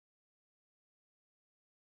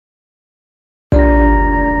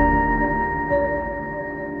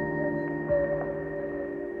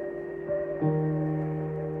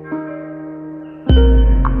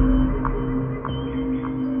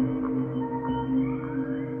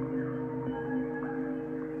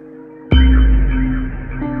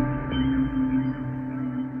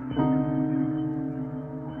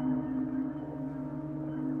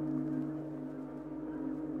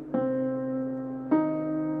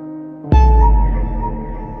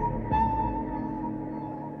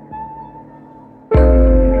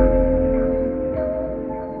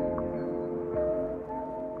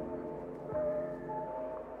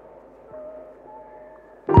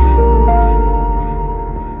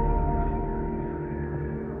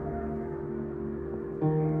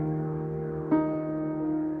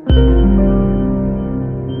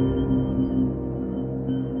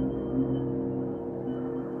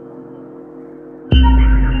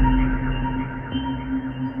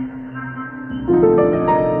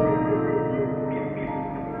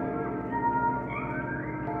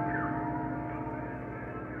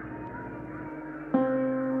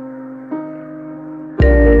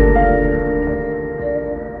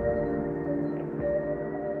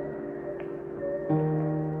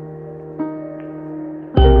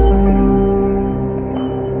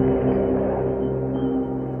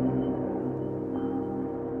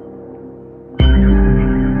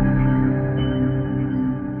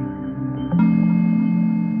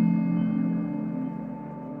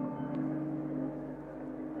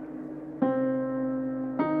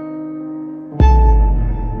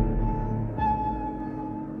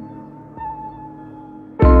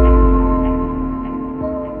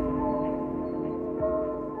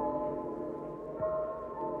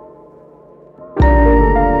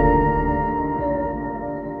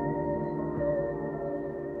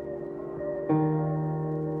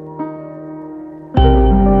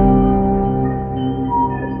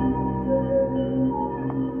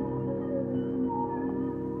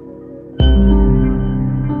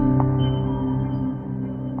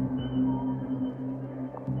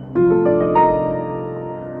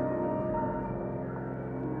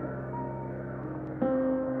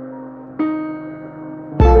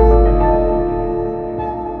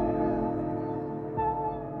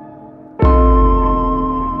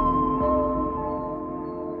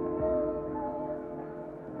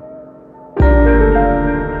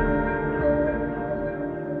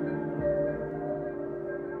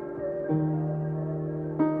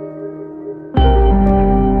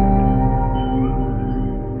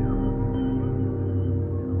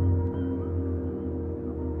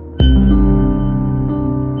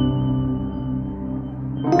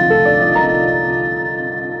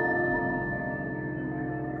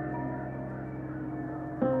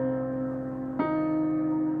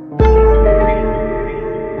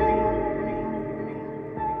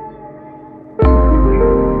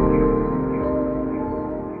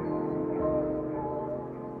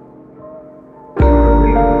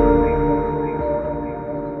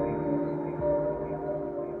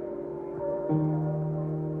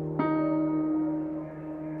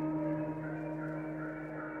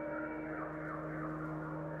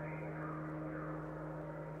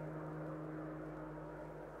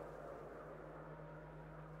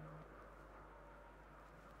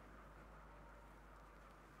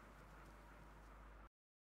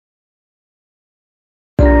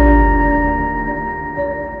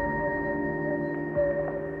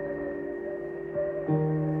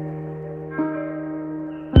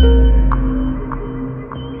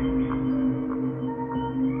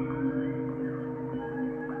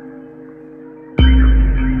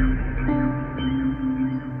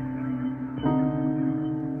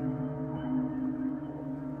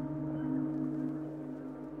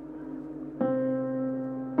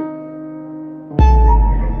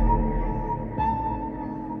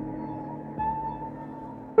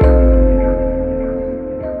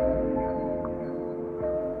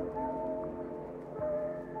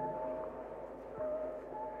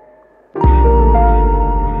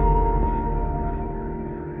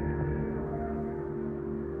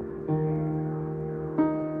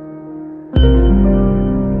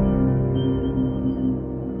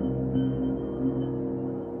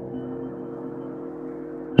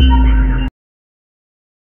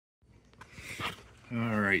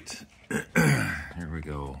right, here we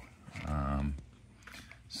go.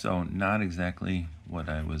 So not exactly what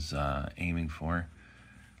I was aiming for.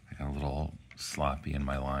 I got a little sloppy in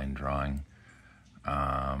my line drawing,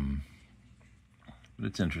 but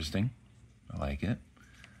it's interesting. I like it.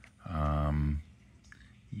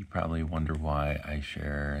 You probably wonder why I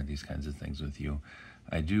share these kinds of things with you.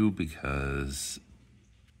 I do because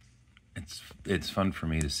it's fun for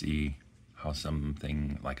me to see how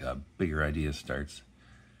something like a bigger idea starts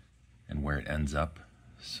and where it ends up.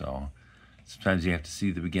 So sometimes you have to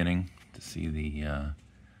see the beginning to see the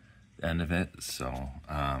end of it. So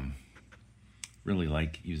really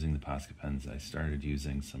like using the Posca pens. I started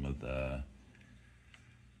using some of the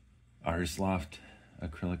Artist Loft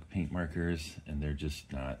acrylic paint markers, and they're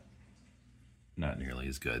just not nearly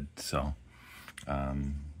as good. So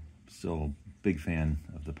still big fan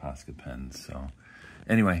of the Posca pens. So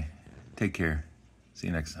anyway, take care. See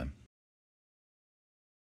you next time.